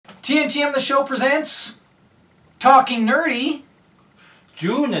TNTM the show presents Talking Nerdy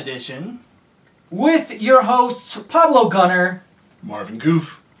June edition with your hosts Pablo Gunner, Marvin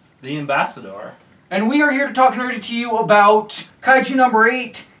Goof, the Ambassador, and we are here to talk nerdy to you about Kaiju number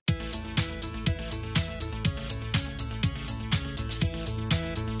 8.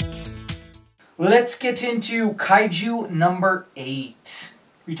 Let's get into Kaiju number 8.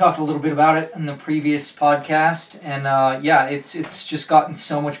 We talked a little bit about it in the previous podcast, and yeah, it's just gotten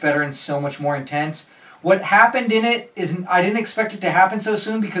so much better and so much more intense. What happened in it is I didn't expect it to happen so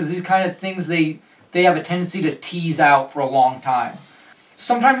soon because these kind of things they have a tendency to tease out for a long time.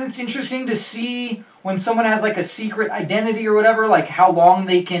 Sometimes it's interesting to see when someone has like a secret identity or whatever, like how long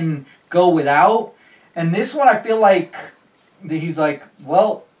they can go without. And this one, I feel like he's like,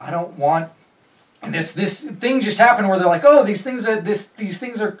 well, I don't want. And this thing just happened where they're like, oh, these things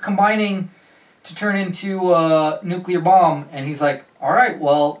are combining to turn into a nuclear bomb, and he's like, all right,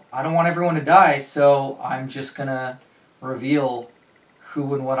 well, I don't want everyone to die, so I'm just gonna reveal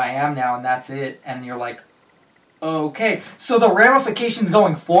who and what I am now, and that's it. And you're like, okay. So the ramifications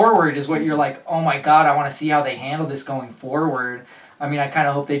going forward is what you're like, oh my god, I want to see how they handle this going forward. I mean, I kind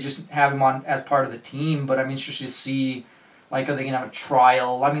of hope they just have him on as part of the team, but I'm interested to see. Like, are they going to have a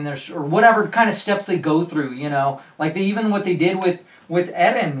trial? I mean, or whatever kind of steps they go through, you know? Like, what they did with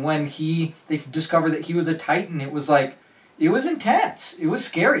Eden when they discovered that he was a Titan. It was like, it was intense. It was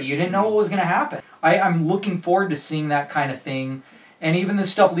scary. You didn't know what was going to happen. I'm looking forward to seeing that kind of thing. And even the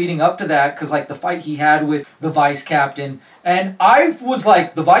stuff leading up to that, because, like, the fight he had with the vice captain. And I was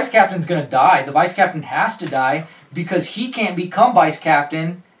like, the vice captain's going to die. The vice captain has to die because he can't become vice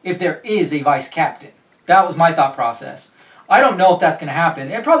captain if there is a vice captain. That was my thought process. I don't know if that's going to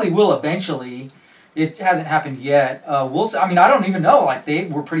happen. It probably will eventually. It hasn't happened yet. We'll see. I mean, I don't even know. Like, they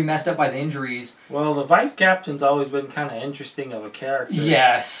were pretty messed up by the injuries. Well, the vice captain's always been kind of interesting of a character.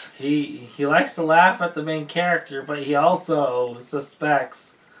 Yes. He likes to laugh at the main character, but he also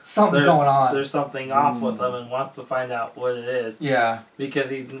suspects something's going on. There's something off with him and wants to find out what it is. Yeah. Because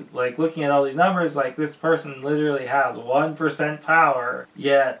he's, like, looking at all these numbers, like, this person literally has 1% power,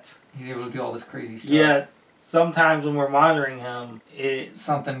 yet... He's able to do all this crazy stuff. Yet... Sometimes when we're monitoring him,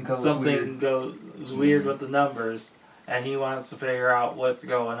 something goes weird with the numbers, and he wants to figure out what's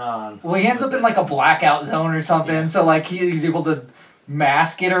going on. Well, he ends up in like a blackout zone or something, yeah. So like he's able to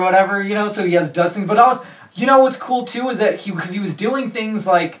mask it or whatever, you know. So he has dusting. But you know, what's cool too is that because he was doing things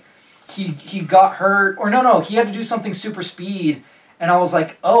like he got hurt, or no, he had to do something super speed, and I was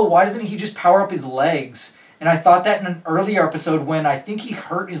like, oh, why doesn't he just power up his legs? And I thought that in an earlier episode when I think he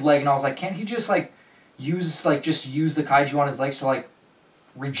hurt his leg, and I was like, can't he just like use the kaiju on his legs to like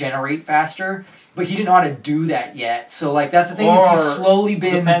regenerate faster, but he didn't know how to do that yet. So like that's the thing, is he's slowly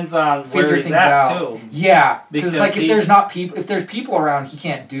been depends on where he's at too. Yeah, because like if there's people around, he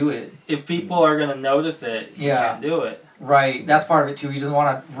can't do it. If people are gonna notice it, he can't do it. Right, that's part of it too. He doesn't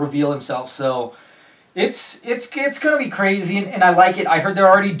want to reveal himself, so it's gonna be crazy, and I like it. I heard they're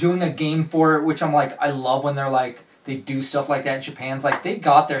already doing a game for it, which I'm like, I love when they're like they do stuff like that. Japan's like they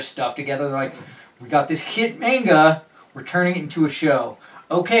got their stuff together. They're like, we got this kid manga, we're turning it into a show.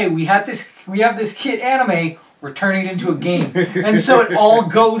 Okay, we have this kid anime, we're turning it into a game. And so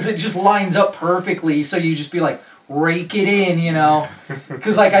it just lines up perfectly, so you just be like, rake it in, you know?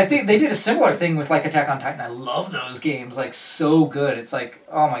 Because like I think they did a similar thing with like Attack on Titan. I love those games, like so good. It's like,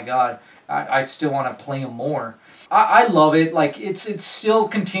 oh my god, I still want to play them more. I love it, like it's still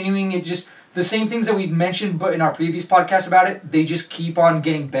continuing, it just... The same things that we mentioned but in our previous podcast about it, they just keep on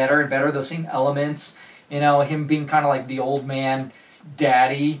getting better and better. Those same elements, you know, him being kind of like the old man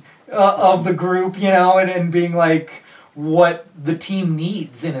daddy of the group, you know, and being like what the team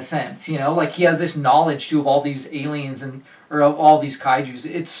needs in a sense, you know. Like he has this knowledge too of all these aliens or of all these kaijus.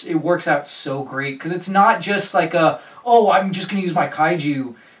 It works out so great because it's not just like I'm just going to use my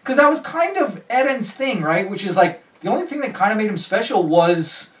kaiju. Because that was kind of Eden's thing, right? Which is like the only thing that kind of made him special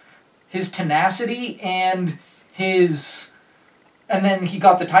was his tenacity and then he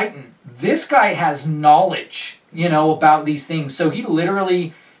got the Titan. This guy has knowledge, you know, about these things. So he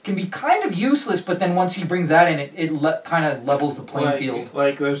literally can be kind of useless, but then once he brings that in, it kind of levels the playing field.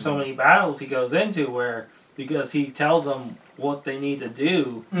 Like there's so many battles he goes into where, because he tells them what they need to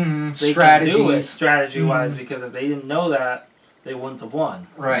do, they strategies. Can do it strategy-wise, because if they didn't know that, they wouldn't have won.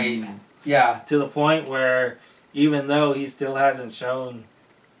 Right, yeah. To the point where, even though he still hasn't shown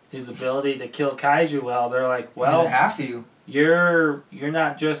his ability to kill kaiju well, they're like, well, he doesn't have to. You're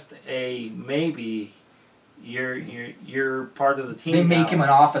not just a maybe. You're part of the team. They make him an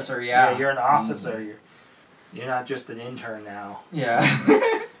officer, yeah. Yeah, you're an officer. You're not just an intern now. Yeah.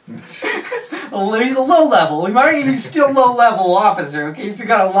 He's a low level. He's still low level officer. Okay, he's still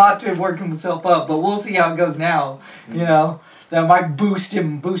got a lot to work himself up, but we'll see how it goes now. You know, that might boost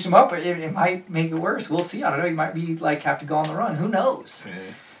him up. It might make it worse. We'll see. I don't know. He might be like have to go on the run. Who knows?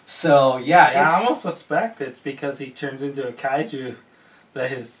 So yeah, I almost suspect it's because he turns into a kaiju that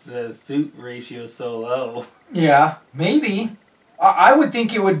his suit ratio is so low. Yeah, maybe. I would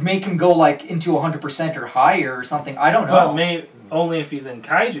think it would make him go like into 100% or higher or something. I don't know. But maybe only if he's in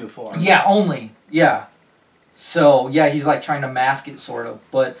kaiju form. Yeah, only. Yeah. So yeah, he's like trying to mask it sort of.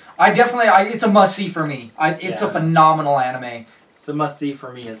 But I definitely, it's a must see for me. It's a phenomenal anime. It's a must see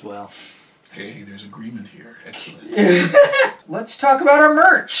for me as well. Hey, there's agreement here. Excellent. Let's talk about our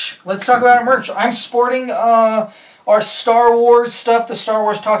merch. I'm sporting our Star Wars stuff, the Star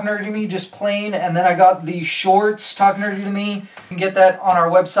Wars Talk Nerdy to Me, just plain, and then I got the shorts Talk Nerdy to Me. You can get that on our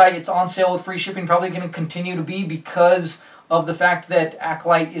website. It's on sale with free shipping, probably going to continue to be because of the fact that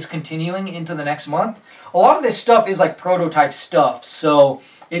Acolyte is continuing into the next month. A lot of this stuff is like prototype stuff, so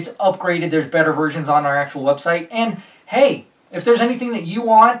it's upgraded. There's better versions on our actual website. And hey, if there's anything that you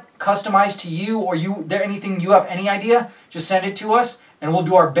want customized to you, or anything you have any idea, just send it to us, and we'll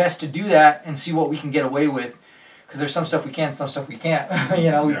do our best to do that and see what we can get away with. Because there's some stuff we can, some stuff we can't.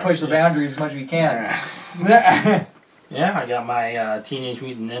 We push the boundaries as much as we can. Yeah, I got my Teenage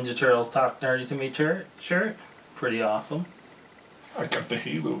Mutant Ninja Turtles Talk Nerdy to Me shirt. Pretty awesome. I got the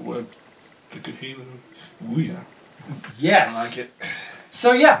Halo, the good Halo. Ooh, yeah. Yes. I like it.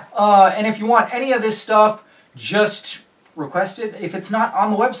 So yeah, and if you want any of this stuff, just request it. If it's not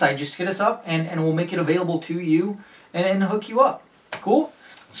on the website, just hit us up and we'll make it available to you and hook you up. Cool?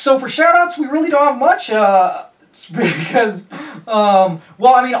 So for shoutouts, we really don't have much. Because,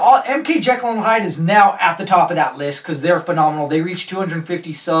 MK Jekyll and Hyde is now at the top of that list because they're phenomenal. They reached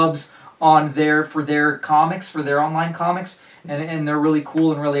 250 subs on for their comics, for their online comics, and they're really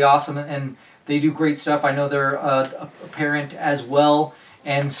cool and really awesome, and they do great stuff. I know they're a parent as well,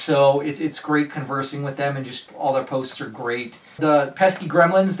 and so it's great conversing with them, and just all their posts are great. The Pesky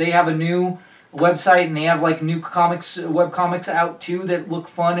Gremlins, they have a new website, and they have like new web comics out too that look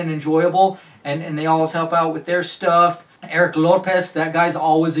fun and enjoyable, and they always help out with their stuff. Eric Lopez, that guy's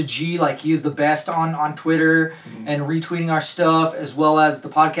always a G, like he's the best on Twitter and retweeting our stuff, as well as the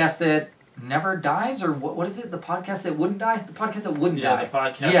podcast that never dies, or what is it? The podcast that wouldn't die? The podcast that wouldn't die. Yeah, the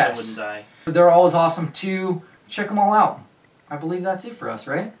podcast that wouldn't die. They're always awesome too. Check them all out. I believe that's it for us,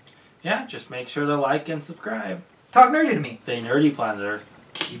 right? Yeah, just make sure to like and subscribe. Talk nerdy to me. Stay nerdy, planet Earth.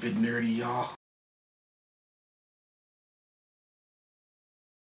 Keep it nerdy, y'all.